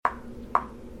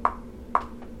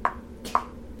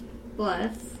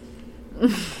bless.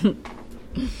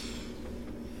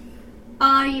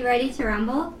 Are you ready to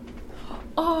rumble?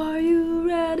 Are you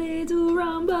ready to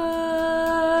rumble?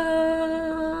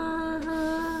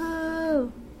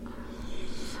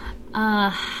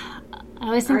 I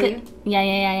always think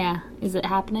Yeah. Is it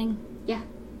happening? Yeah.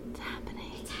 It's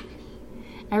happening.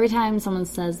 Every time someone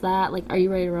says that, like, are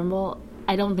you ready to rumble?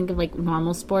 I don't think of, like,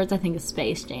 normal sports. I think of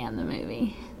Space Jam, the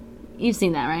movie. You've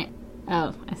seen that, right?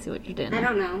 Oh, I see what you're doing. I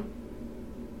don't know.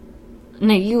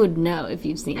 No, you would know if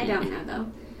you've seen it. I don't know,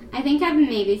 though. I think I've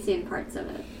maybe seen parts of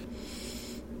it.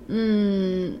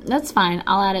 That's fine.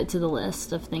 I'll add it to the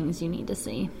list of things you need to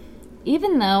see.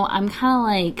 Even though I'm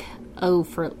kind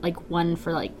of like, 1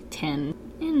 for 10.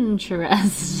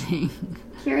 Interesting.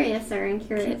 Curiouser and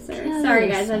curiouser. Sorry,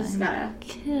 guys, I just got a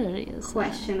curious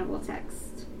questionable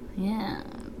text. Yeah,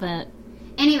 but...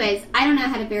 Anyways, I don't know. I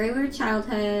had a very weird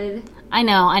childhood. I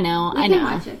know. We can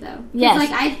watch it, though. Yes. Like,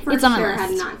 I for sure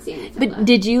had not seen it. But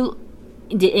did you...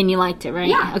 and you liked it, right?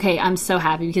 Yeah. Okay, I'm so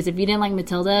happy, because if you didn't like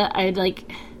Matilda, I would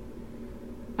like...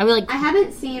 I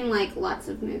haven't seen, like, lots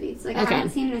of movies. Like, okay. I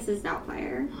haven't seen Mrs.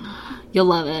 Doubtfire. You'll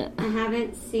love it. I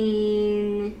haven't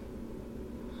seen...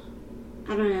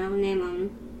 I don't know, name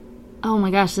them. Oh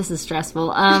my gosh, this is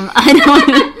stressful. I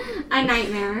don't... A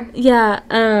Nightmare.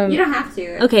 Yeah, You don't have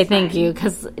to. Okay, thank you,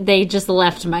 because they just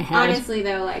left my head. Honestly,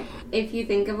 though, like, if you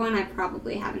think of one, I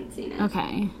probably haven't seen it.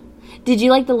 Okay. Did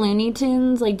you like the Looney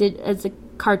Tunes? Like, as the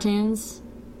cartoons?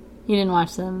 You didn't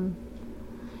watch them?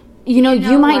 You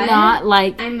might not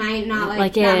like... I might not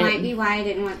like it. That might be why I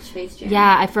didn't watch Space Jam.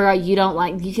 Yeah, I forgot you don't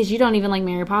like... Because you don't even like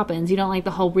Mary Poppins. You don't like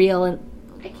the whole reel and...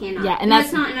 I cannot. Yeah, and no, that's...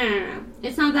 It's not... No.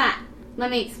 It's not that...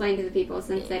 Let me explain to the people,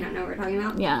 since they don't know what we're talking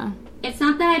about. Yeah. It's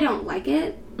not that I don't like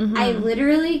it. Mm-hmm. I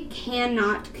literally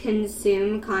cannot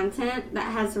consume content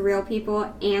that has real people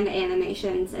and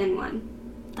animations in one.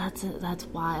 That's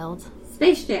wild.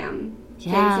 Space Jam.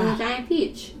 Yeah. James and the Giant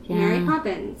Peach. Yeah. Mary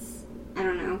Poppins. I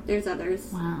don't know. There's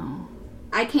others. Wow.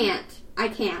 I can't.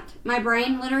 My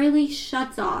brain literally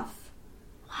shuts off.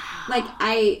 Wow. Like,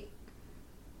 I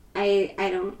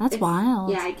don't... That's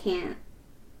wild. Yeah, I can't.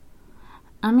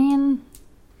 I mean...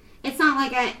 It's not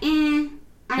like I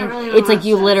don't really know. It's like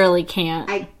you literally can't.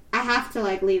 I have to,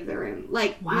 like, leave the room.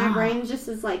 Like, wow. My brain just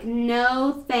is like,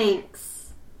 no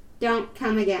thanks. Don't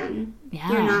come again. Yeah.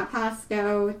 Do not pass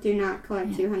go. Do not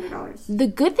collect $200. The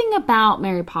good thing about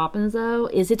Mary Poppins, though,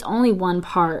 is it's only one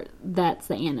part that's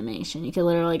the animation. You can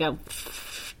literally go...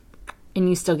 and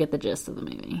you still get the gist of the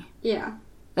movie. Yeah.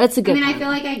 That's a good part. I feel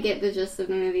like I get the gist of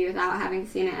the movie without having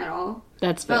seen it at all.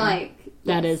 That's fair. But, like...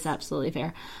 That is absolutely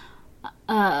fair.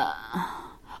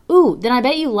 Then I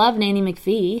bet you love Nanny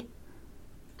McPhee.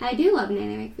 I do love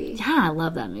Nanny McPhee. Yeah, I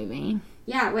love that movie.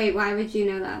 Yeah, wait, why would you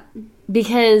know that?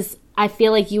 Because I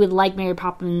feel like you would like Mary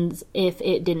Poppins if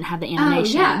it didn't have the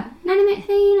animation. Oh, yeah. Nanny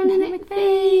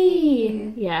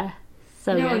McPhee. Yeah.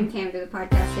 So no good. one came to the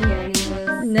podcast to hear any of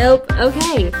this. Nope.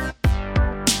 Okay.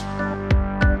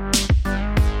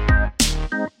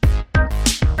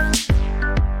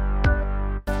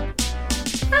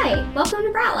 Hi, welcome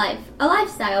to Brat Life, a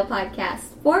lifestyle podcast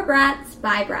for brats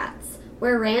by brats,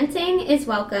 where ranting is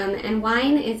welcome and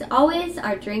wine is always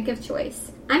our drink of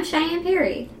choice. I'm Cheyenne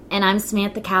Perry. And I'm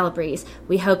Samantha Calabrese.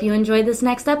 We hope you enjoyed this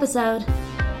next episode.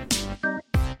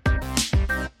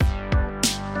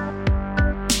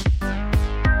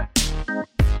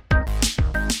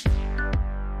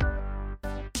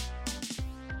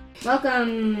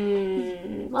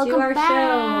 Welcome to our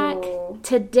back. show.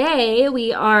 Today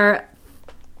we are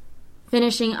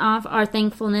finishing off our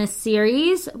Thankfulness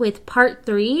series with part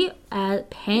 3. No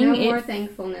more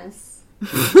thankfulness.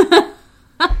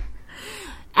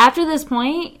 After this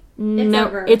point,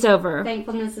 it's over.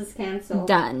 Thankfulness is canceled.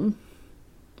 Done.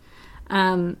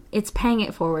 It's paying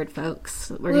it forward, folks.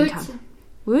 We're Woot. gonna talk.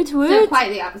 Woot woot. So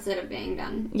quite the opposite of being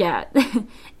done. Yeah.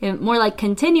 More like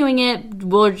continuing it.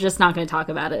 We're just not going to talk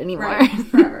about it anymore. Right.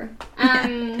 Forever.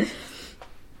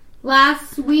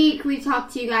 Last week we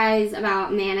talked to you guys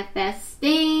about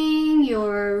manifesting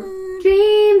your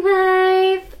dream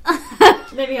life.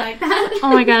 Maybe like that. Oh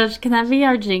my gosh, can that be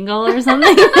our jingle or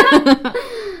something?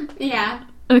 Yeah.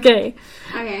 Okay.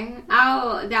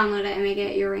 I'll download it and make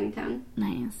it your ringtone.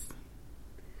 Nice.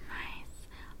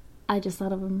 I just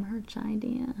thought of a merch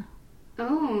idea.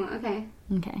 Oh, okay.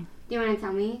 Okay. Do you want to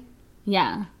tell me?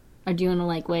 Yeah. Or do you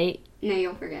want to, wait? No,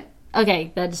 you'll forget.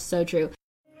 Okay, that's so true.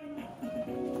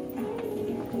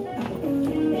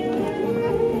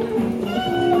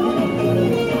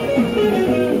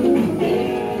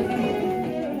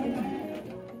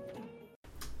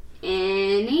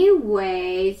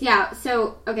 Anyways, yeah,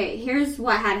 so, okay, here's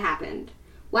what had happened.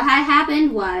 What had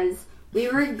happened was We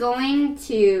were going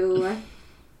to...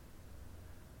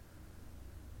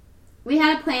 We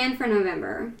had a plan for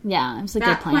November. Yeah, it was a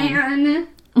good plan. That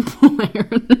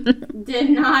plan did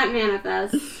not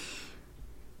manifest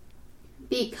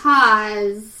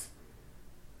because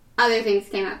other things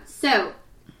came up. So,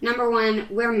 number one,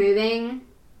 we're moving.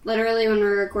 Literally, when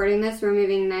we're recording this, we're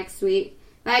moving next week.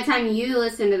 By the time you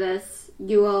listen to this,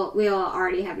 we'll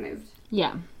already have moved.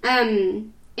 Yeah.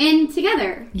 And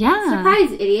together. Yeah.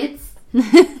 Surprise, idiots.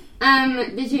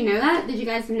 Did you know that? Did you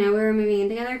guys know we were moving in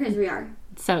together? Because we are.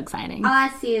 So exciting. All I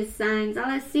see is signs. All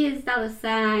I see is dollar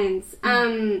signs.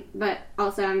 But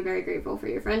also, I'm very grateful for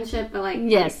your friendship. But like,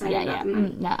 yes, yeah.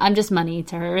 No, I'm just money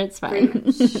to her. It's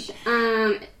fine.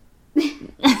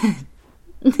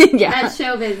 Yeah. That's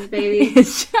showbiz, baby.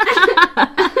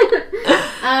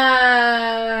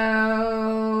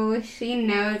 Oh, she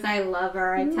knows I love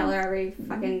her. I tell her every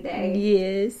fucking day.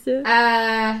 Yes.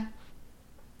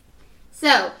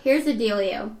 So here's the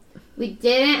dealio. We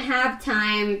didn't have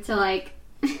time to like.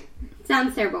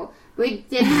 Sounds terrible. We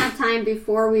didn't have time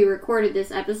before we recorded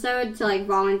this episode to like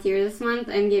volunteer this month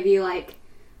and give you like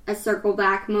a circle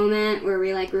back moment where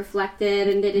we like reflected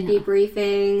and did a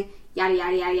debriefing, yada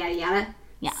yada yada yada yada.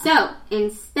 Yeah. So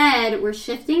instead, we're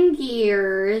shifting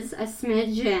gears a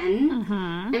smidgen,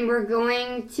 and we're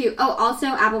going to. Oh, also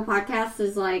Apple Podcasts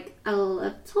is like a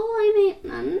little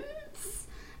maintenance,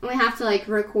 and we have to like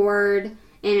record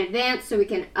in advance so we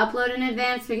can upload in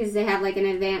advance because they have like an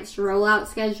advanced rollout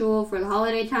schedule for the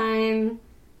holiday time.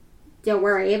 Don't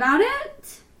worry about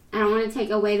it. I don't want to take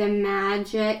away the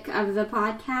magic of the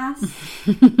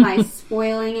podcast by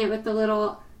spoiling it with the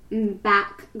little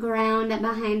background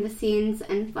behind the scenes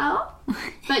info.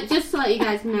 But just to let you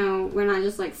guys know, we're not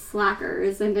just like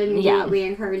slackers and didn't do what we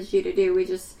encouraged you to do. We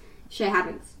just, shit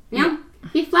happens. You know?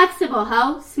 Be flexible,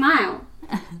 ho. Smile.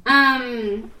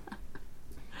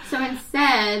 So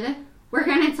instead, we're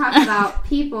going to talk about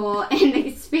people and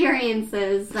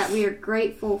experiences that we are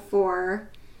grateful for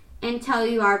and tell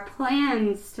you our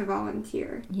plans to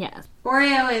volunteer. Yes.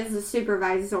 Oreo is the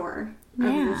supervisor of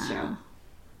this show.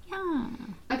 Yeah.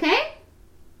 Okay?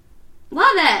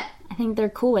 Love it. I think they're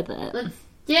cool with it. Let's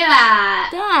do it.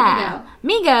 Yeah.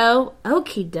 Me go.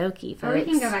 Okie dokie, folks. Or we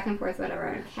can go back and forth,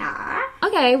 whatever. Yeah.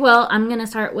 Okay, well, I'm going to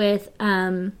start with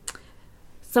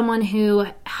someone who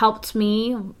helped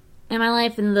me in my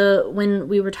life. And when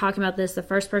we were talking about this, the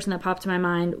first person that popped to my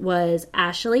mind was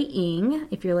Ashley Ing,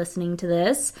 if you're listening to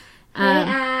this. Hey,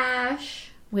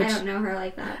 Ash. I don't know her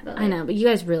like that. But like, I know, but you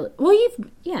guys really... Well, you've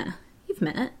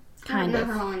met. Kind of. I don't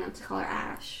know her well enough to call her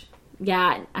Ash.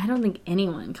 Yeah, I don't think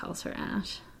anyone calls her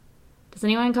Ash. Does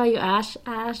anyone call you Ash,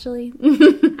 Ashley?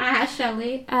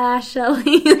 Ashley.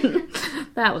 Ashley.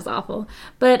 That was awful.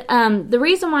 But the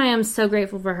reason why I'm so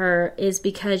grateful for her is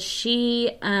because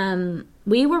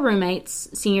we were roommates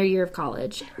senior year of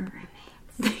college.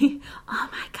 Oh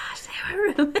my gosh, they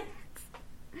were roommates.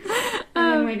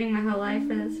 I've been waiting my whole life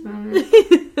for this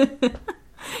moment.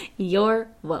 You're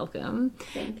welcome.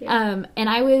 Thank you. And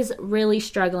I was really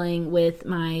struggling with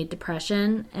my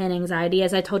depression and anxiety.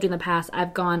 As I told you in the past,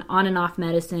 I've gone on and off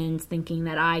medicines thinking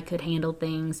that I could handle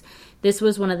things. This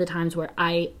was one of the times where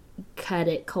I cut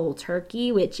it cold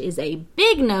turkey, which is a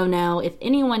big no-no. If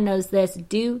anyone knows this,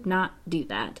 do not do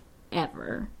that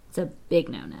ever. It's a big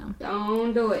no-no.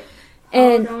 Don't do it.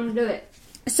 Don't do it.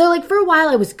 So, like, for a while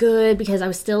I was good because I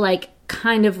was still, like,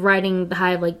 kind of riding the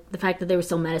high of, like, the fact that there was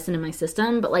still medicine in my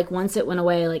system. But, like, once it went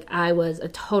away, like, I was a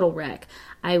total wreck.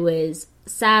 I was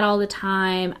sad all the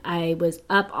time. I was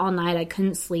up all night. I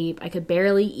couldn't sleep. I could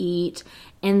barely eat.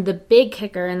 And the big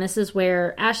kicker, and this is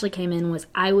where Ashley came in, was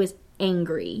I was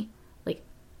angry, like,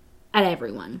 at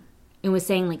everyone. And was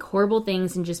saying, like, horrible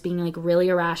things and just being, like, really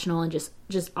irrational and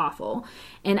just awful.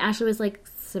 And Ashley was like,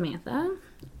 Samantha,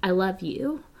 I love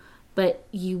you. But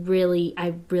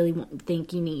I really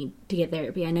think you need to get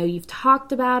therapy. I know you've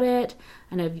talked about it.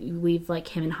 I know we've, like,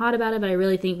 him and hawed about it, but I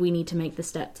really think we need to make the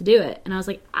step to do it. And I was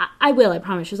like, I will, I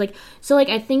promise. She was like, so, like,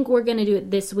 I think we're going to do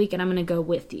it this week, and I'm going to go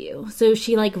with you. So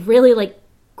she, like, really, like,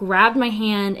 grabbed my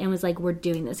hand and was like, we're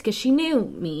doing this. Because she knew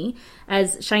me,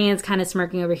 as Cheyenne's kind of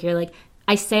smirking over here, like,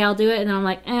 I say I'll do it, and then I'm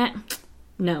like,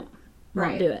 no,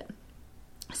 won't do it.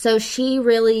 So she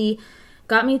really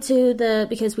got me to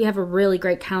because we have a really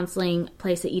great counseling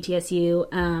place at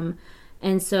ETSU,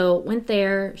 and so went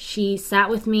there. She sat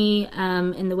with me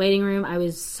in the waiting room. I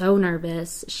was so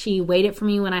nervous. She waited for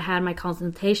me when I had my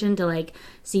consultation to, like,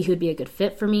 see who'd be a good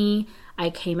fit for me.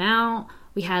 I came out.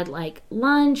 We had, like,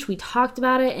 lunch. We talked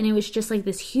about it, and it was just, like,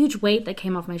 this huge weight that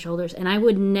came off my shoulders, and I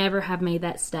would never have made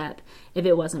that step if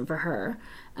it wasn't for her.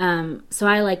 So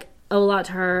I, like, owe a lot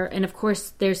to her. And of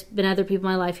course, there's been other people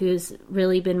in my life who's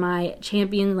really been my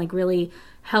champion, like really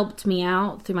helped me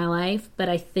out through my life. But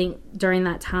I think during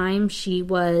that time, she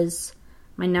was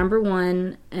my number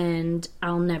one, and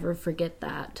I'll never forget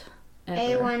that.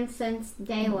 Ever. A1 since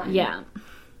day one. Yeah.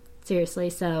 Seriously.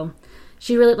 So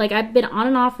she really, like, I've been on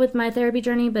and off with my therapy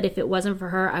journey, but if it wasn't for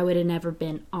her, I would have never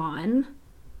been on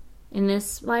in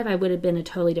this life. I would have been a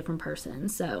totally different person.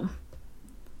 So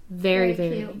very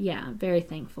very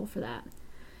thankful for that.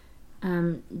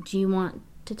 Do you want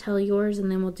to tell yours and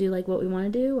then we'll do like what we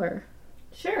want to do, or?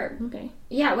 Sure. Okay.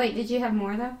 Yeah, wait, did you have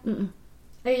more though? Mm-mm.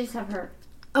 Or you just have her?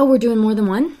 Oh, we're doing more than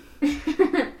one?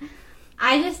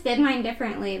 I just did mine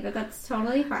differently, but that's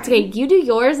totally fine. Okay, you do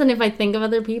yours, and if I think of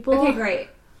other people... Okay, great.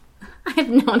 I have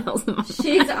no one else in mind.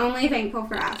 She's only thankful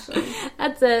for Ashley.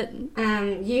 That's it.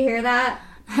 You hear that?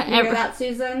 You hear that,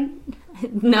 Susan?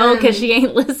 No, because she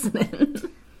ain't listening.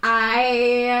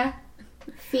 I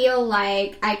feel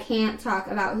like I can't talk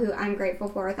about who I'm grateful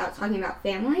for without talking about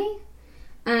family.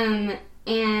 And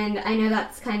I know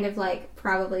that's kind of like,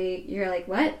 probably, you're like,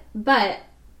 what? But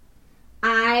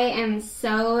I am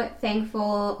so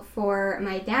thankful for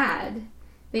my dad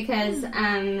because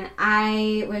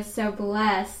I was so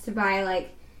blessed by like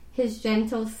his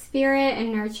gentle spirit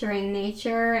and nurturing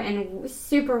nature and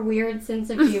super weird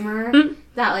sense of humor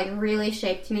that like really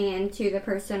shaped me into the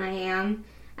person I am.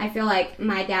 I feel like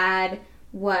my dad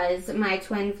was my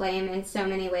twin flame in so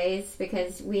many ways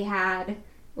because we had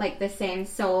like the same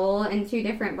soul in two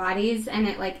different bodies, and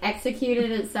it like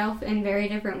executed itself in very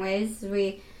different ways.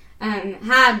 We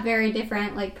had very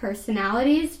different like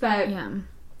personalities, but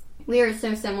we were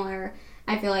so similar.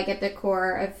 I feel like at the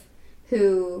core of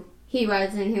who he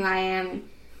was and who I am.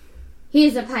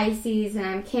 He's a Pisces and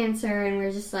I'm Cancer, and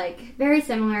we're just like very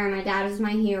similar. My dad was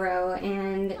my hero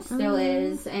and still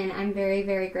is, and I'm very,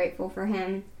 very grateful for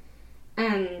him.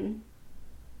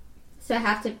 So I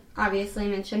have to obviously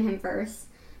mention him first.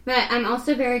 But I'm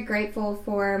also very grateful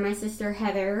for my sister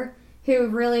Heather, who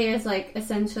really is like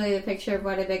essentially the picture of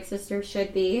what a big sister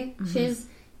should be. Mm-hmm. She's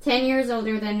 10 years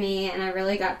older than me, and I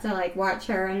really got to like watch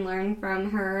her and learn from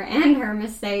her and her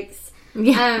mistakes.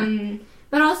 Yeah.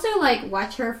 But also like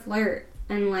watch her flirt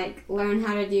and like learn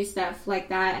how to do stuff like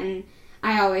that. And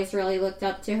I always really looked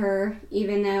up to her,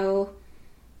 even though,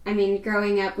 I mean,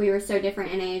 growing up we were so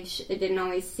different in age. It didn't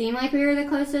always seem like we were the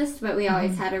closest, but we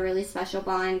always had a really special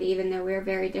bond, even though we were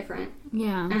very different.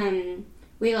 Yeah.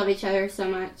 We love each other so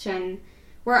much, and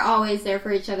we're always there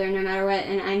for each other no matter what.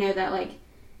 And I know that like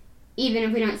even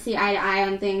if we don't see eye to eye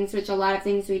on things, which a lot of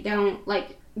things we don't,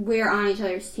 like we're on each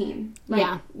other's team.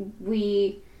 Like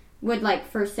we would like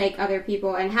forsake other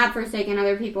people and have forsaken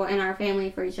other people in our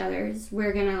family for each other's.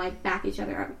 We're gonna like back each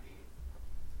other up.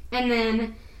 And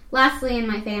then lastly in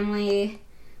my family,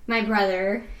 my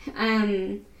brother,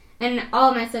 and all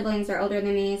of my siblings are older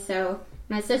than me. So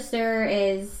my sister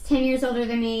is 10 years older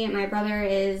than me, and my brother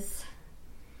is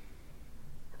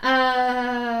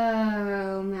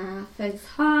math is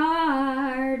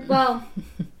hard. Well,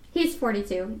 he's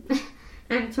 42.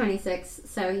 I'm 26,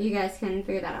 so you guys can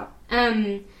figure that out.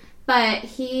 But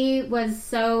he was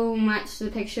so much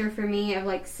the picture for me of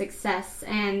like success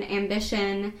and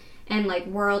ambition and like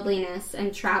worldliness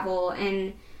and travel.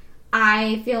 And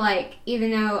I feel like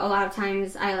even though a lot of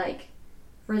times I like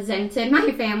resented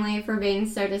my family for being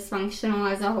so dysfunctional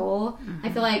as a whole, I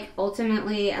feel like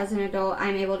ultimately as an adult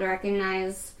I'm able to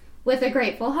recognize with a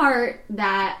grateful heart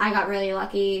that I got really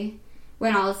lucky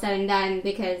when all is said and done,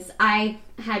 because I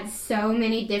had so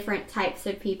many different types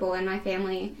of people in my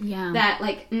family that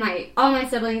like all my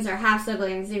siblings are half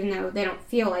siblings, even though they don't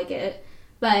feel like it,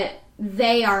 but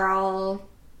they are all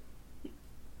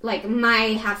like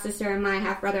my half sister and my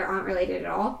half brother aren't related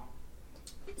at all.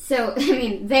 So I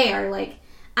mean they are like,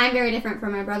 I'm very different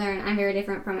from my brother and I'm very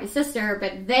different from my sister,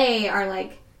 but they are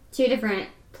like two different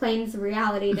planes of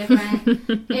reality different.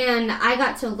 And I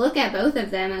got to look at both of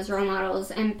them as role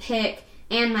models and pick,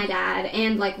 and my dad,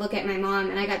 and like look at my mom,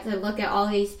 and I got to look at all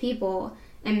these people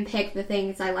and pick the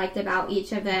things I liked about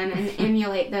each of them and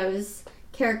emulate those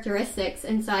characteristics.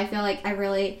 And so I feel like I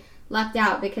really lucked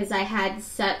out because I had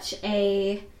such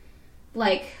a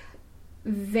like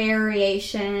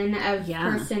variation of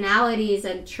personalities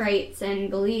and traits and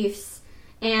beliefs.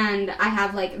 And I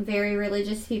have like very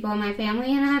religious people in my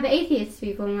family, and I have atheist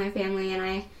people in my family, and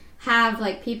I have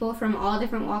like people from all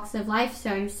different walks of life. So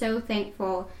I'm so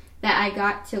thankful that I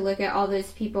got to look at all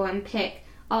those people and pick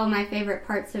all my favorite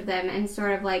parts of them and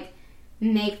sort of like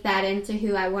make that into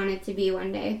who I wanted to be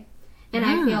one day. And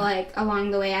I feel like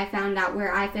along the way I found out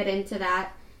where I fit into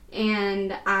that,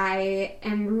 and I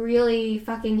am really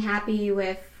fucking happy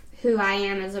with who I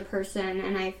am as a person,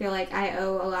 and I feel like I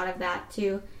owe a lot of that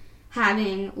to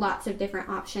having lots of different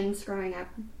options growing up.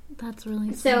 That's really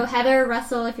sweet. So Heather,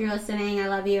 Russell, if you're listening, I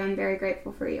love you. I'm very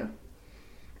grateful for you.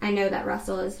 I know that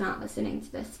Russell is not listening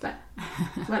to this, but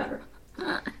whatever.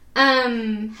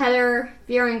 Heather,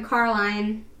 Vera, and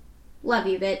Caroline, love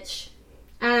you, bitch.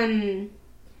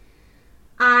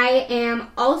 I am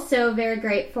also very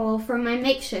grateful for my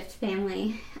makeshift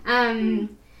family.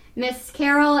 Miss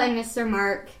Carol and Mr.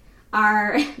 Mark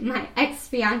are my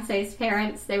ex-fiance's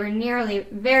parents. They were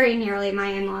very nearly my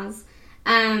in-laws.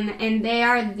 And they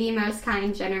are the most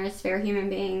kind, generous, fair human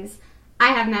beings I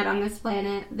have met on this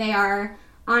planet. They are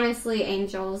honestly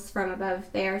angels from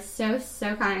above. They are so,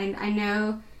 so kind. I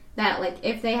know that, like,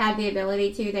 if they had the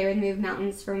ability to, they would move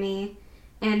mountains for me.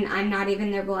 And I'm not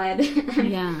even their blood.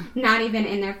 I'm not even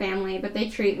in their family. But they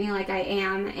treat me like I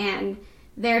am. And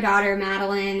their daughter,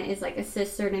 Madeline, is like a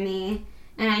sister to me.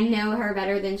 And I know her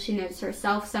better than she knows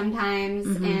herself sometimes.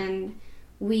 Mm-hmm. And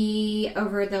we,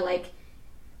 over the, like,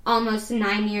 almost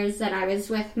 9 years that I was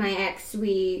with my ex,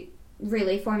 we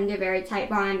really formed a very tight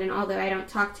bond. And although I don't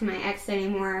talk to my ex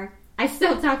anymore, I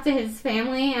still talk to his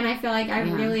family. And I feel like I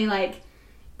really, like,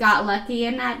 got lucky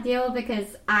in that deal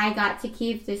because I got to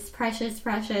keep this precious,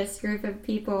 precious group of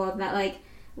people that, like,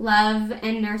 love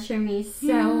and nurture me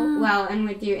so well and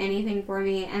would do anything for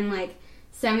me. And, like,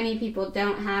 so many people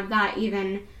don't have that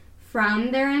even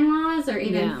from their in-laws or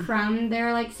even from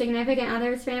their, like, significant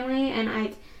other's family.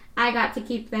 And I got to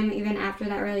keep them even after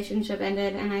that relationship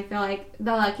ended, and I feel like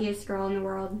the luckiest girl in the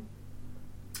world.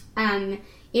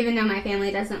 Even though my family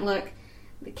doesn't look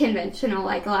conventional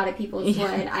like a lot of people's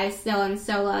would, I still am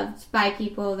so loved by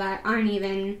people that aren't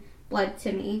even blood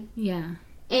to me. Yeah.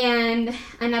 And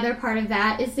another part of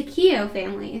that is the Keogh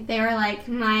family. They were like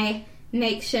my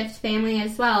makeshift family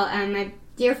as well. My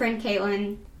dear friend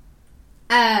Caitlin,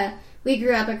 we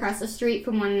grew up across the street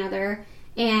from one another,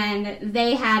 and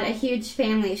they had a huge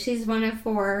family. She's one of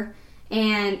 4,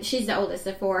 and she's the oldest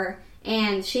of 4,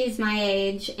 and she's my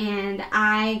age, and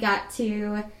I got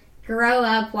to grow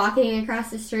up walking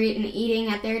across the street and eating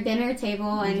at their dinner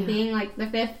table and being, like, the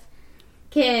 5th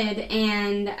kid,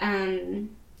 and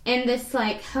in this,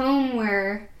 like, home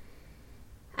where,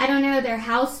 I don't know, their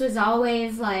house was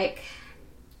always, like,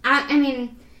 I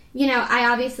mean, you know, I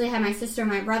obviously had my sister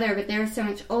and my brother, but they were so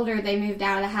much older, they moved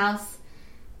out of the house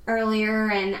earlier,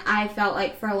 and I felt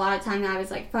like for a lot of time I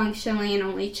was, like, functionally an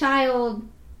only child,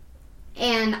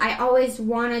 and I always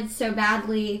wanted so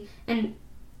badly, and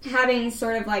having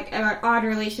sort of, like, an odd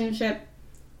relationship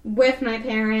with my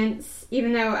parents,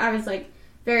 even though I was, like,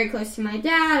 very close to my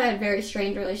dad, I had a very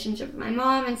strained relationship with my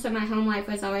mom, and so my home life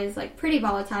was always, like, pretty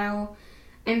volatile,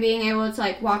 and being able to,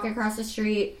 like, walk across the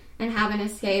street and have an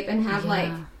escape and have,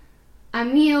 like, a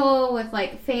meal with,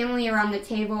 like, family around the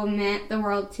table meant the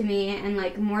world to me, and,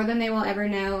 like, more than they will ever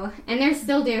know. And they're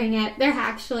still doing it. They're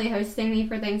actually hosting me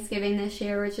for Thanksgiving this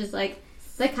year, which is, like,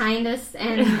 the kindest.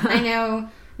 And I know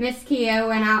Miss Keogh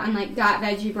went out and, like, got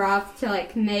veggie broth to,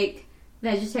 like, make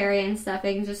vegetarian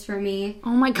stuffing just for me.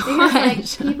 Oh my gosh.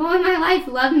 Because, like, people in my life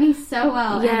love me so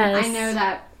well. Yes. And I know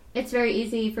that it's very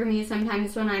easy for me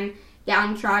sometimes when I'm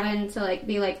downtrodden to, like,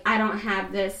 be like, I don't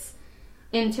have this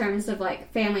in terms of, like,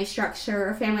 family structure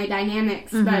or family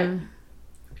dynamics, but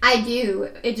I do.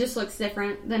 It just looks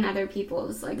different than other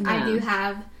people's. Like, I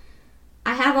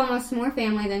have almost more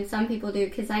family than some people do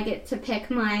because I get to pick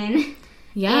mine.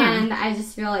 Yeah. And I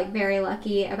just feel, like, very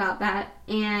lucky about that.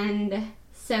 And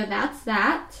so that's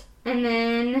that. And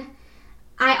then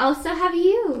I also have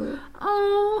you.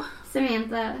 Oh.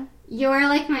 Samantha. You're,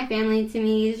 like, my family to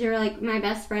me. You're, like, my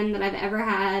best friend that I've ever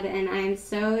had, and I'm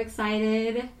so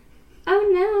excited.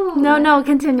 Oh, no. No,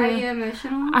 continue. Are you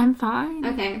emotional? I'm fine.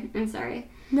 Okay, I'm sorry.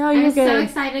 No, you're good. I'm so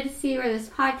excited to see where this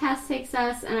podcast takes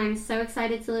us, and I'm so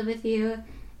excited to live with you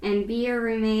and be your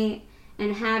roommate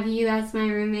and have you as my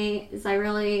roommate. As I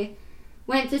really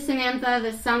went to Samantha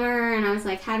this summer, and I was,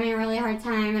 like, having a really hard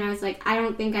time, and I was like, I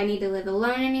don't think I need to live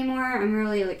alone anymore. I'm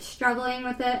really, like, struggling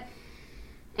with it,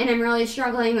 and I'm really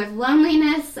struggling with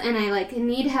loneliness, and I, like,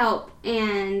 need help.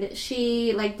 And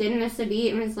she, like, didn't miss a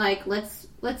beat and was like, let's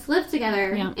live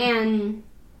together. Yeah. And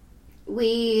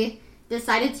we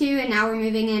decided to, and now we're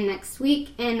moving in next week,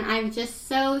 and I'm just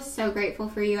so, so grateful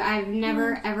for you. I've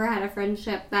never, ever had a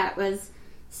friendship that was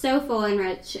so full and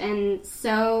rich and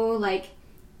so, like,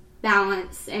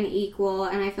 balanced and equal,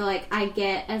 and I feel like I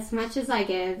get as much as I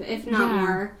give, if not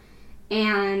more,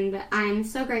 and I'm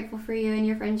so grateful for you and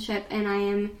your friendship, and I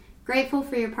am grateful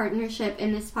for your partnership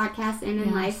in this podcast and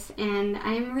in life, and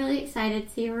I'm really excited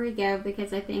to see where we go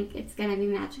because I think it's going to be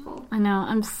magical. I know.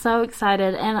 I'm so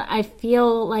excited, and I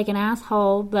feel like an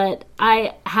asshole, but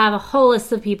I have a whole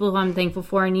list of people who I'm thankful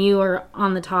for, and you are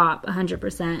on the top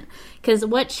 100%. Because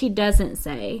what she doesn't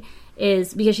say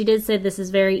is, because she did say this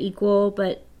is very equal,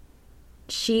 but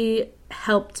she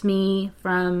helped me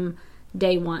from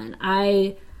day one.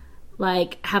 I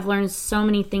have learned so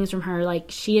many things from her. Like,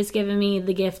 she has given me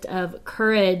the gift of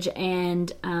courage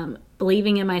and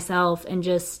believing in myself and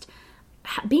just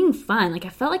being fun. Like, I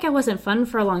felt like I wasn't fun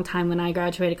for a long time when I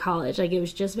graduated college. Like, it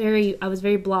was just I was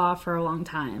very blah for a long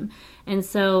time. And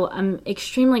so I'm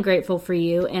extremely grateful for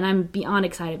you, and I'm beyond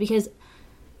excited because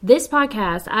this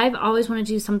podcast, I've always wanted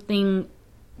to do something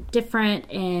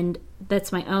different and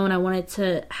that's my own. I wanted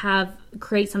to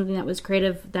create something that was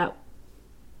creative, that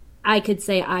I could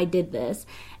say I did this.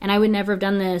 And I would never have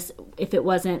done this if it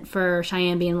wasn't for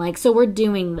Cheyenne being like, so we're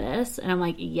doing this. And I'm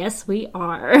like, yes, we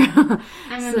are. I'm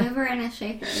a mover and a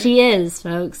shaker. She is,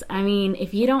 folks. I mean,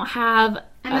 if you don't have...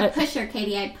 I'm a pusher,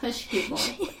 Katie. I push people.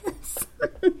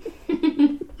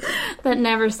 That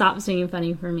never stops being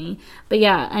funny for me. But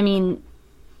yeah, I mean,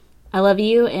 I love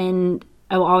you and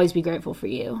I will always be grateful for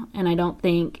you. And I don't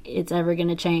think it's ever going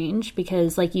to change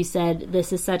because, like you said,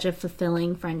 this is such a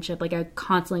fulfilling friendship. Like, I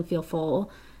constantly feel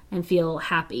full and feel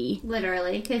happy.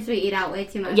 Literally, because we eat out way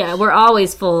too much. Yeah, we're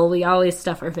always full. We always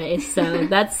stuff our face. So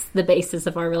that's the basis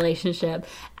of our relationship.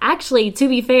 Actually, to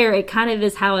be fair, it kind of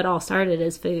is how it all started,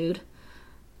 as food.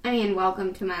 I mean,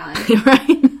 welcome to my life.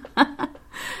 Right?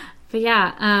 But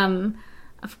yeah,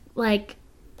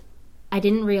 I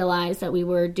didn't realize that we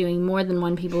were doing more than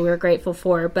one people we were grateful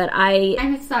for, but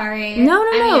I'm sorry. No.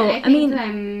 I think I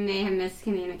may have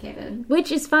miscommunicated. Which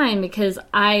is fine, because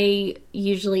I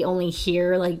usually only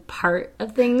hear, part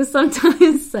of things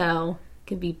sometimes, so it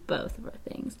could be both of our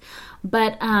things.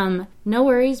 But no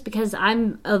worries, because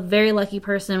I'm a very lucky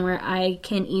person where I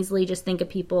can easily just think of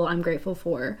people I'm grateful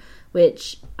for,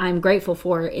 which I'm grateful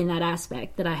for in that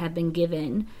aspect, that I have been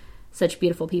given such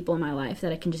beautiful people in my life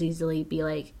that I can just easily be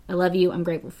like, I love you, I'm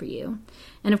grateful for you.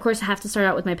 And of course, I have to start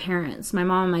out with my parents, my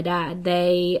mom and my dad.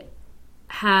 They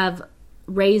have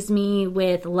raised me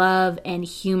with love and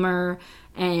humor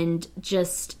and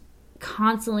just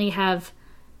constantly have,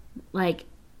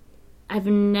 I've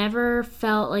never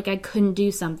felt like I couldn't do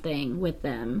something with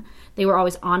them. They were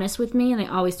always honest with me, and they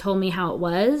always told me how it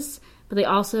was, but they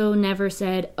also never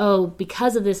said, oh,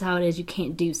 because of this how it is, you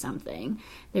can't do something.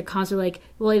 They're constantly like,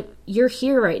 well, if you're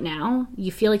here right now,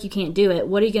 you feel like you can't do it,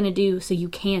 what are you going to do so you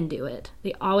can do it?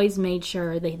 They always made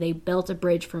sure they built a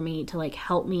bridge for me to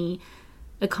help me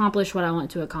accomplish what I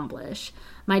want to accomplish.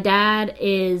 My dad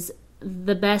is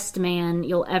the best man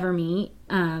you'll ever meet.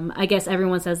 I guess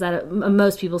everyone says that.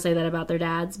 Most people say that about their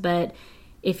dads, but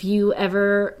if you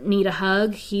ever need a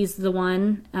hug, he's the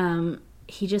one.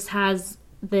 He just has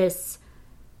this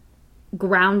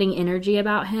grounding energy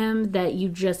about him that you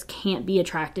just can't be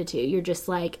attracted to. You're just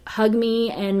like, hug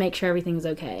me and make sure everything's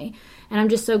okay. And I'm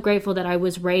just so grateful that I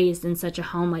was raised in such a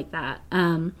home like that.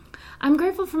 I'm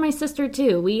grateful for my sister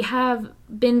too. We have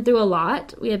been through a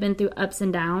lot. We have been through ups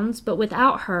and downs, but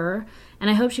without her, and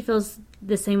I hope she feels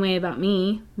the same way about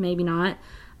me, maybe not,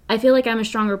 I feel like I'm a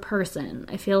stronger person.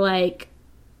 I feel like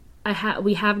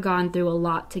we have gone through a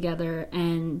lot together,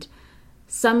 and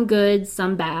some good,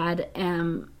 some bad,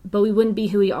 but we wouldn't be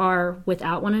who we are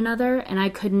without one another, and I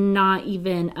could not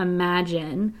even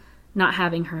imagine not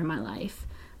having her in my life.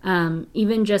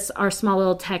 Even just our small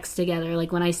little text together,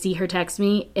 when I see her text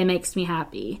me, it makes me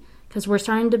happy, because we're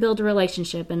starting to build a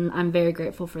relationship, and I'm very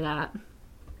grateful for that.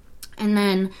 And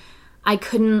then I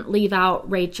couldn't leave out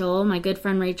Rachel, my good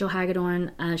friend Rachel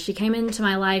Hagedorn. She came into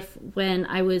my life when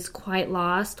I was quite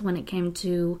lost when it came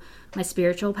to my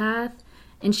spiritual path.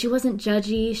 And she wasn't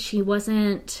judgy.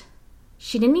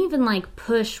 She didn't even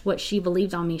push what she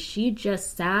believed on me. She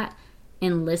just sat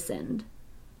and listened.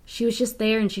 She was just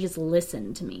there and she just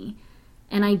listened to me.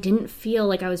 And I didn't feel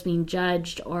like I was being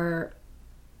judged or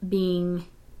I didn't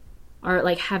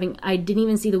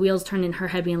even see the wheels turn in her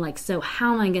head being like, so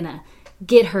how am I going to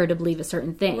get her to believe a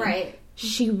certain thing? Right.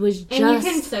 She was just... And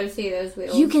you can so see those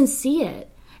wheels. You can see it.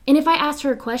 And if I asked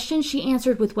her a question, she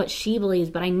answered with what she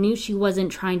believes, but I knew she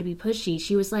wasn't trying to be pushy.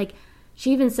 She was like,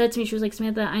 she even said to me, she was like,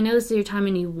 Samantha, I know this is your time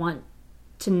and you want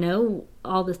to know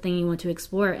all the thing you want to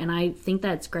explore, and I think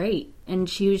that's great. And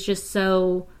she was just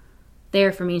so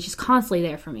there for me, and she's constantly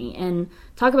there for me. And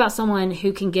talk about someone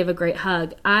who can give a great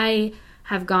hug. I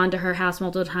have gone to her house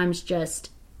multiple times just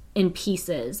in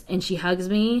pieces, and she hugs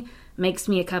me, makes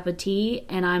me a cup of tea,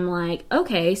 and I'm like,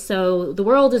 okay, so the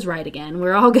world is right again.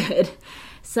 We're all good.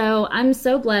 So I'm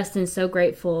so blessed and so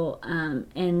grateful.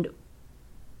 And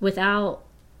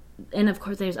of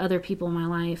course there's other people in my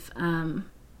life.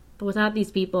 But without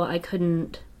these people, I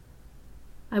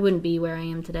wouldn't be where I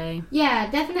am today. Yeah,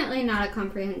 definitely not a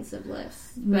comprehensive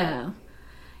list. No.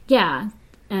 Yeah.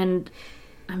 And,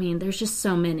 I mean, there's just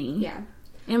so many. Yeah.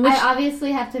 And I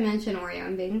obviously have to mention Oreo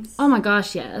and Binks. Oh my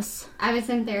gosh, yes. I was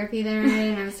in therapy the other day,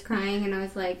 and I was crying, and I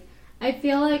was like, I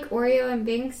feel like Oreo and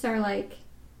Binks are, like,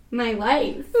 my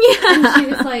life. Yeah. And she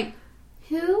was like,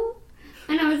 who?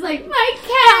 And I was like, my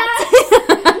cats!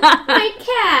 My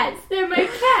cats! They're my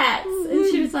cats!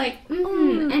 And she was like,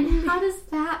 and how does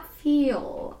that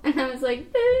feel? And I was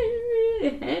like,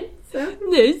 they're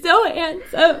so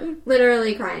handsome.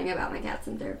 Literally crying about my cats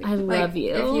in therapy. I love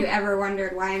you. If you ever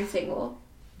wondered why I'm single,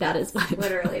 that is why.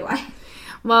 Literally why.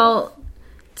 Well,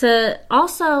 to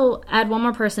also add one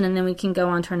more person and then we can go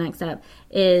on to our next step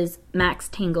is Max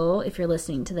Tingle, if you're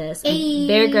listening to this. I'm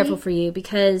very grateful for you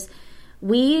because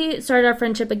we started our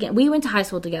friendship again. We went to high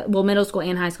school together. Well, middle school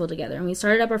and high school together. And we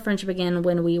started up our friendship again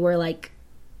when we were like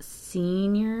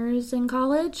seniors in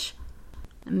college.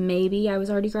 Maybe I was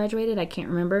already graduated. I can't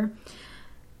remember.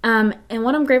 And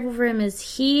what I'm grateful for him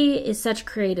is he is such a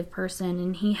creative person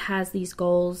and he has these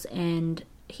goals and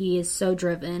he is so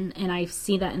driven and I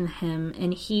see that in him.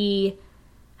 And he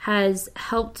has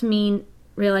helped me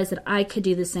realize that I could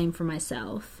do the same for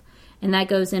myself. And that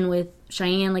goes in with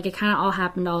Cheyenne. Like, it kind of all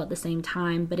happened all at the same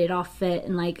time, but it all fit.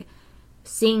 And, like,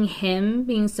 seeing him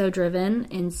being so driven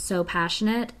and so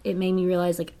passionate, it made me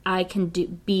realize, like, I can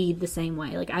be the same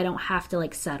way. Like, I don't have to,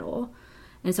 like, settle.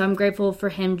 And so I'm grateful for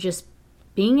him just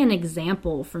being an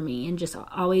example for me and just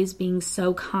always being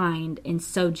so kind and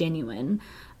so genuine.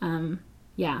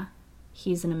 Yeah,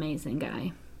 he's an amazing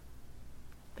guy.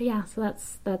 But, yeah, so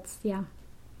that's yeah.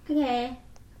 Okay.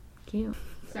 Cute.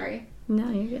 Sorry. No,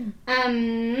 you're good.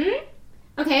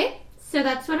 Okay, so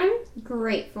that's what I'm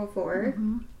grateful for.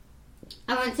 Mm-hmm.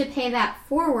 I want to pay that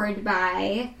forward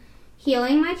by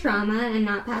healing my trauma and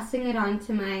not passing it on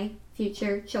to my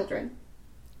future children.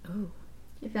 Oh.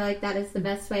 I feel like that is the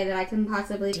best way that I can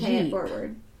possibly pay it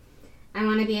forward. I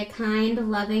want to be a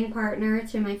kind, loving partner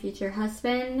to my future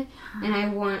husband, and I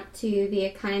want to be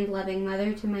a kind, loving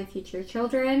mother to my future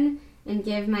children and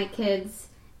give my kids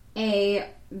a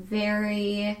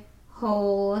very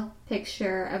whole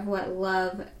picture of what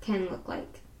love can look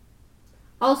like.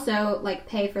 Also, like,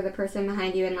 pay for the person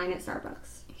behind you in line at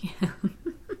Starbucks. Yeah.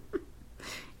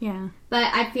 Yeah.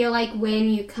 But I feel like when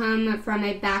you come from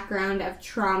a background of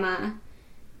trauma,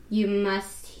 you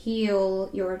must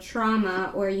heal your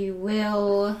trauma or you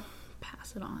will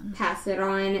pass it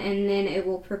on, and then it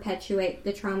will perpetuate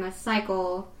the trauma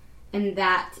cycle, and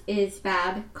that is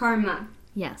bad karma.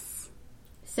 Yes.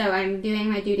 So I'm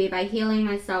doing my duty by healing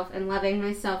myself and loving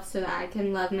myself so that I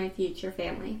can love my future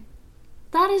family.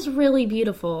 That is really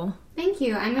beautiful. Thank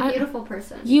you. I'm a beautiful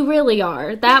person. You really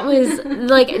are. That was,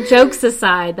 like, jokes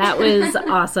aside, that was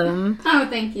awesome. Oh,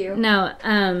 thank you. No,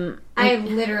 I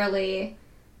literally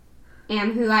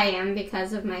am who I am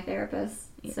because of my therapist.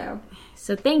 So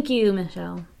thank you,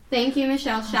 Michelle. Thank you,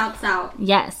 Michelle. Shouts out.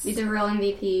 Yes. She's a real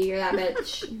MVP. You're that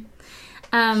bitch.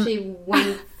 She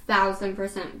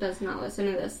 1,000% does not listen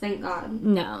to this. Thank God.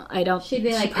 No, I don't. She'd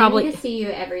be like, I need to see you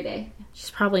every day. She's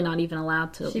probably not even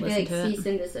allowed to listen to it. She'd be like, cease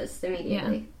and desist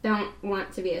immediately. Yeah. Don't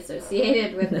want to be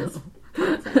associated with this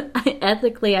content.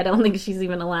 Ethically, I don't think she's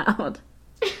even allowed.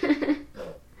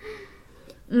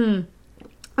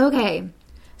 Okay.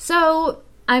 So,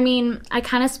 I mean, I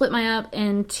kind of split my up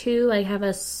in two. I have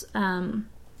I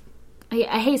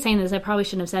hate saying this. I probably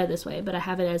shouldn't have said it this way, but I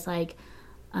have it as, like,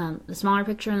 the smaller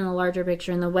picture and the larger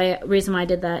picture. And the reason why I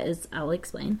did that is, I'll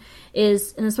explain,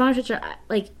 is in the smaller picture,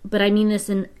 but I mean this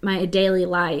in my daily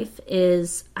life,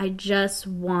 is I just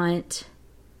want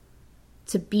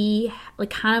to be, like,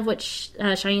 kind of what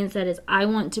Cheyenne said, is I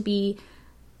want to be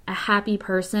a happy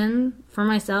person for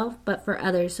myself, but for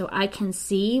others, so I can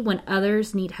see when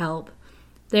others need help.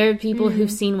 There are people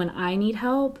who've seen when I need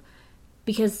help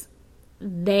because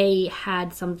they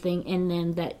had something in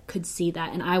them that could see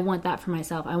that, and I want that for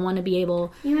myself. I want to be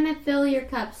able... You want to fill your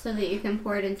cup so that you can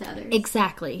pour it into others.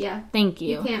 Exactly. Yeah. Thank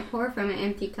you. You can't pour from an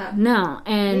empty cup. No,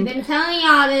 and... We've been telling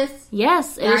y'all this.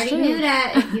 Yes, it is true. I already knew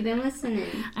that if you've been listening.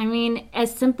 I mean,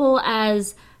 as simple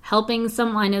as helping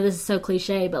someone... I know this is so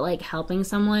cliche, but, like, helping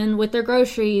someone with their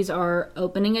groceries or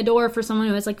opening a door for someone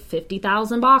who has, like,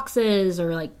 50,000 boxes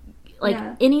or, like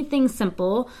anything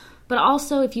simple. But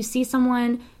also, if you see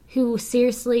someone who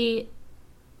seriously,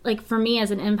 like, for me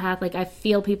as an empath, like, I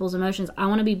feel people's emotions, I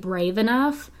want to be brave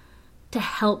enough to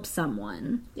help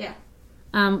someone. Yeah.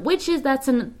 Which is, that's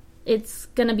it's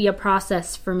going to be a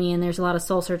process for me, and there's a lot of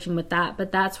soul searching with that,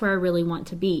 but that's where I really want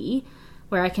to be,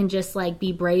 where I can just like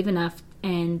be brave enough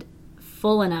and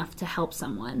full enough to help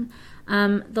someone.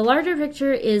 The larger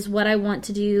picture is what I want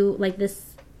to do. Like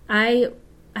this, I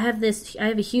have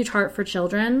a huge heart for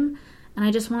children, and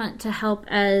I just want to help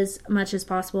as much as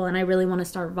possible. And I really want to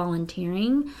start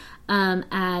volunteering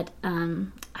at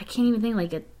I can't even think,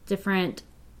 like, at different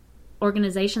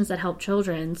organizations that help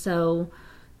children. So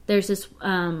there's this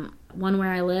one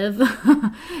where I live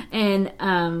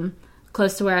and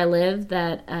close to where I live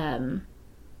that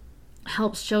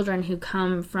helps children who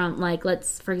come from, like,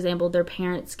 for example, their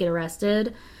parents get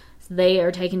arrested. So they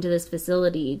are taken to this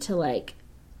facility to, like,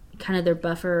 kind of their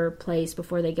buffer place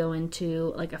before they go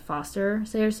into, like, a foster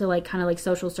care. So, like, kind of like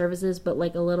social services, but,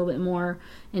 like, a little bit more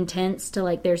intense to,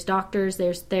 like, there's doctors,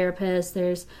 there's therapists,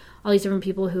 there's all these different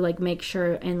people who, like, make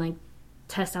sure and, like,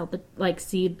 test out the, like,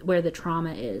 see where the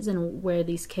trauma is and where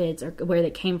these kids are, where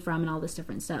they came from and all this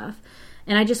different stuff.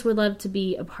 And I just would love to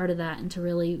be a part of that and to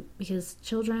really, because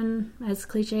children, as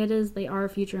cliche it is, they are our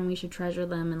future, and we should treasure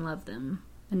them and love them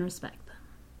and respect them.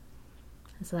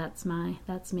 So that's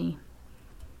me.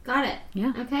 Got it.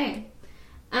 Yeah. Okay.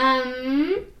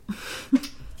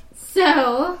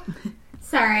 So,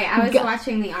 sorry, I was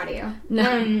watching the audio.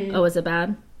 No. Was it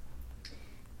bad?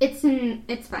 It's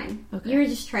fine. Okay. You were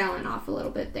just trailing off a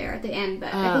little bit there at the end,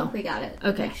 but I think we got it.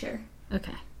 Okay. Picture.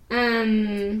 Okay.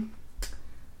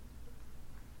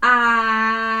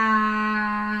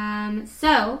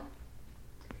 So,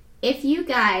 if you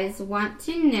guys want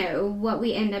to know what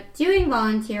we end up doing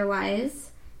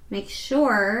volunteer-wise, make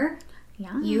sure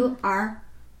you are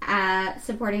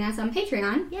supporting us on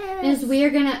Patreon. Yes. Because we are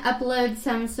going to upload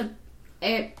some...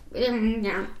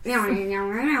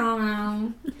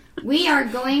 We are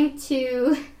going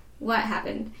to... What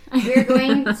happened? We're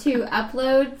going to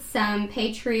upload some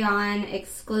Patreon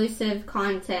exclusive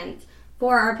content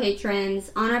for our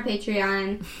patrons on our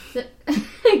Patreon.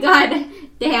 God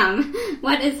damn.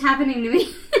 What is happening to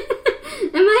me?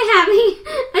 Am I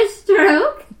having a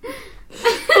stroke?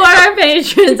 For our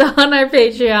patrons on our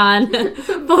Patreon.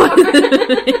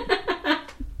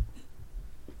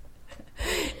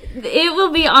 It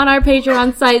will be on our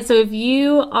Patreon site, so if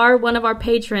you are one of our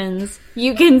patrons,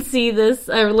 you can see this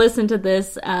or listen to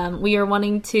this. We are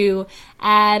wanting to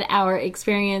add our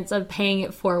experience of paying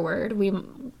it forward. We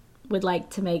would like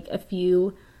to make a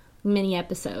few mini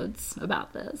episodes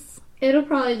about this. It'll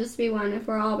probably just be one if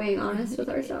we're all being honest with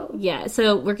ourselves. Yeah,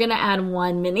 so we're going to add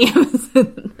one mini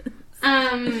episode.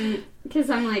 Because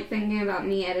I'm, like, thinking about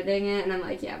me editing it, and I'm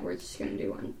like, yeah, we're just going to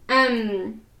do one.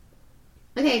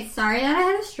 Okay, sorry that I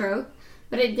had a stroke,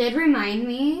 but it did remind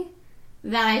me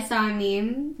that I saw a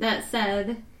meme that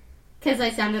said, because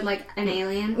I sounded like an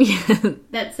alien,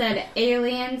 that said,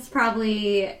 aliens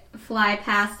probably fly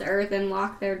past Earth and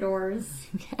lock their doors.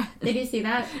 Yes. Did you see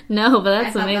that? No, but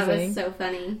that's amazing. I thought that was so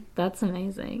funny. That's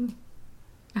amazing.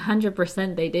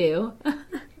 100% they do.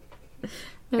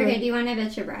 Okay, do you want to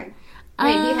bitch or brag?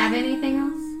 Wait, do you have anything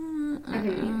else?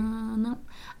 Okay,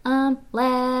 no.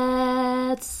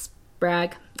 Let's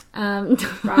brag.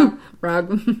 Brag.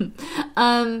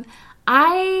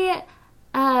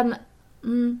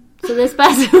 So this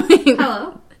past week.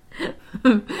 Hello.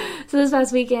 So this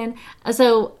past weekend.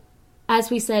 So as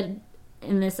we said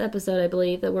in this episode, I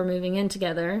believe that we're moving in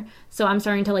together. So I'm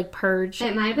starting to, like, purge.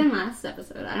 It might have been last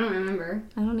episode. I don't remember.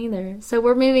 I don't either. So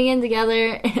we're moving in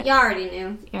together. You already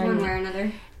knew. One way or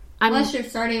another. Unless you're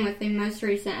starting with the most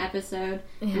recent episode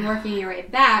and working your way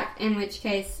back, in which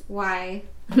case, why?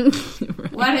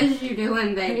 Right. What is you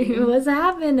doing, baby? What's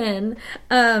happening?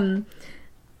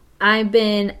 I've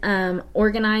been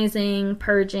organizing,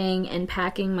 purging, and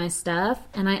packing my stuff,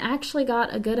 and I actually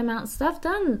got a good amount of stuff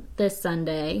done this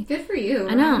Sunday. Good for you.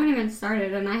 I know. I haven't even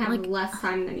started, and I have less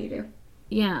time than you do.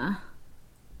 Yeah.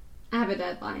 I have a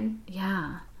deadline.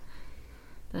 Yeah.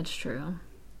 That's true.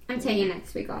 I'm taking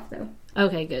next week off, though.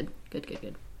 Okay, good.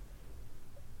 Good.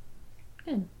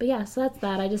 But yeah, so that's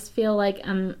that. I just feel like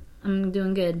I'm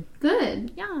doing good.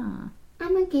 Good. Yeah.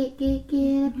 I'ma get it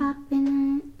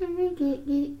poppin'. I'ma get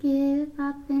it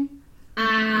poppin'. I'll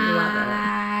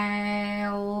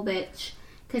bitch.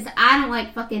 Because I don't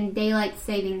like fucking daylight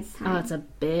savings time. Oh, it's a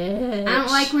bitch. I don't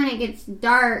like when it gets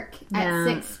dark at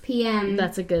 6 p.m.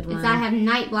 That's a good one. Because I have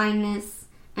night blindness,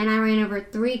 and I ran over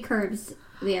 3 curbs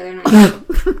the other night.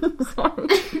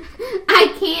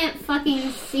 I can't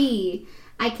fucking see.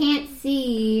 I can't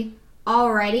see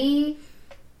already,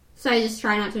 so I just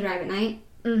try not to drive at night.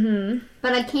 Mm-hmm.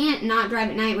 But I can't not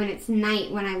drive at night when it's night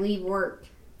when I leave work.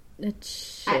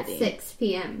 It's at 6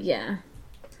 p.m. Yeah.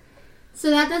 So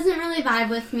that doesn't really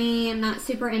vibe with me. I'm not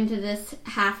super into this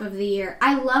half of the year.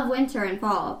 I love winter and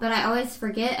fall, but I always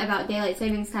forget about daylight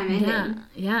savings time ending.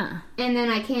 Yeah. And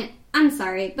then I can't, I'm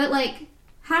sorry, but like,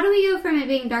 how do we go from it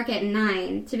being dark at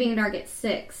 9 to being dark at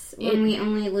 6 when we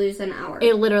only lose an hour?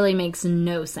 It literally makes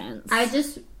no sense.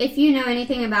 If you know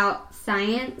anything about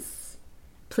science,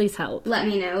 please help. Let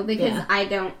me know, because I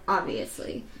don't,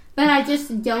 obviously. But I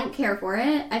just don't care for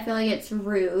it. I feel like it's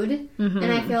rude. And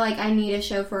I feel like I need a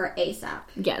chauffeur ASAP.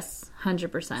 Yes,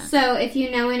 100%. So if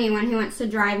you know anyone who wants to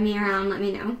drive me around, let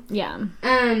me know. Yeah.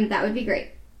 That would be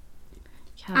great.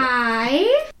 Yeah.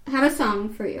 I have a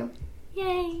song for you.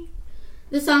 Yay.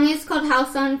 The song is called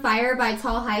House on Fire by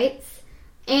Tall Heights.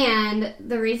 And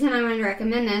the reason I wanted to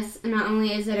recommend this, not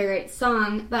only is it a great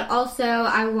song, but also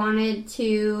I wanted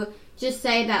to just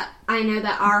say that I know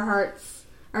that our hearts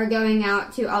are going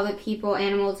out to all the people,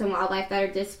 animals, and wildlife that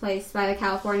are displaced by the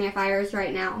California fires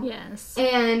right now. Yes.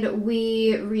 And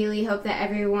we really hope that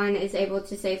everyone is able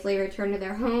to safely return to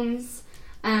their homes,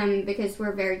 because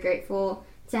we're very grateful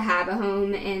to have a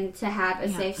home and to have a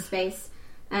safe space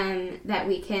that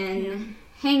we can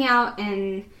hang out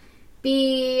and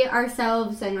be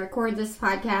ourselves and record this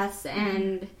podcast.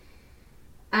 And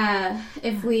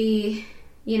if we,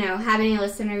 have any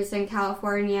listeners in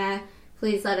California,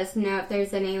 please let us know if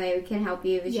there's any way we can help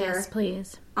you. Yes,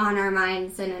 please. On our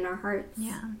minds and in our hearts.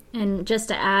 Yeah. And just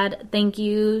to add, thank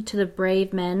you to the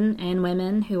brave men and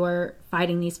women who are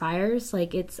fighting these fires.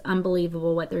 Like, it's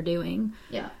unbelievable what they're doing.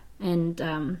 Yeah. And,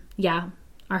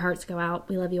 our hearts go out.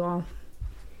 We love you all.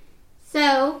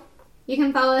 So, you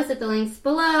can follow us at the links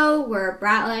below. We're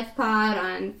Brat Life Pod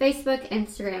on Facebook,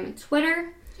 Instagram, and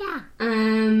Twitter. Yeah.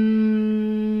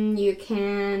 You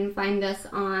can find us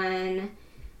on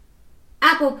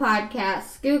Apple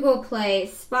Podcasts, Google Play,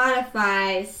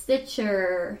 Spotify,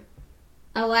 Stitcher,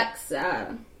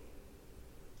 Alexa.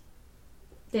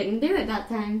 Didn't do it that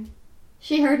time.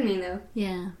 She heard me, though.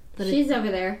 Yeah. But she's over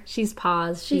there. She's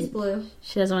paused. She's blue.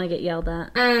 She doesn't want to get yelled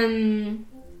at.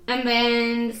 And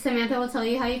then Samantha will tell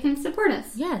you how you can support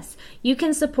us. Yes. You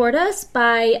can support us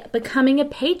by becoming a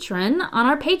patron on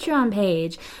our Patreon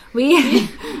page.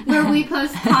 Where we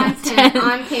post content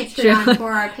on Patreon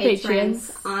for our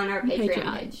patrons on our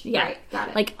Patreon page. Yeah. Right, got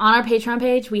it. Like, on our Patreon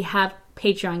page, we have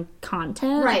Patreon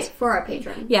content. Right, for our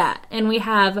patrons. Yeah, and we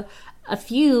have a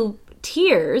few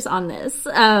tiers on this.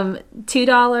 $2,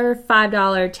 $5,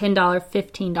 $10,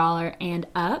 $15, and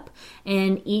up.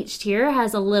 And each tier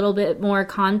has a little bit more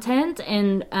content,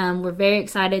 and we're very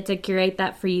excited to curate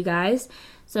that for you guys.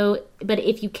 So, but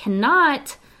if you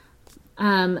cannot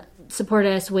support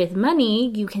us with money,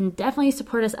 you can definitely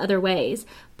support us other ways.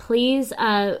 Please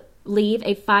leave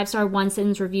a 5-star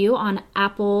 1-sentence review on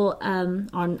Apple,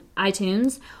 on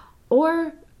iTunes,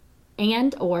 or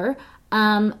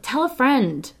tell a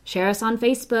friend. Share us on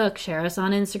Facebook. Share us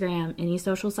on Instagram. Any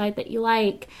social site that you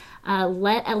like.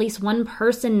 Let at least one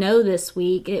person know this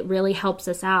week. It really helps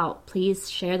us out. Please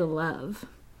share the love.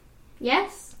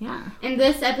 Yes. Yeah. And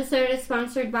this episode is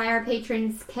sponsored by our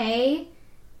patrons Kay,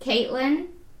 Caitlin,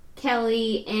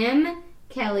 Kelly M,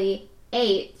 Kelly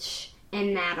H,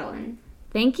 and Madeline.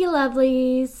 Thank you,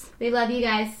 lovelies. We love you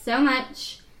guys so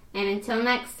much. And until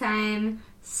next time,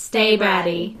 stay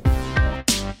bratty.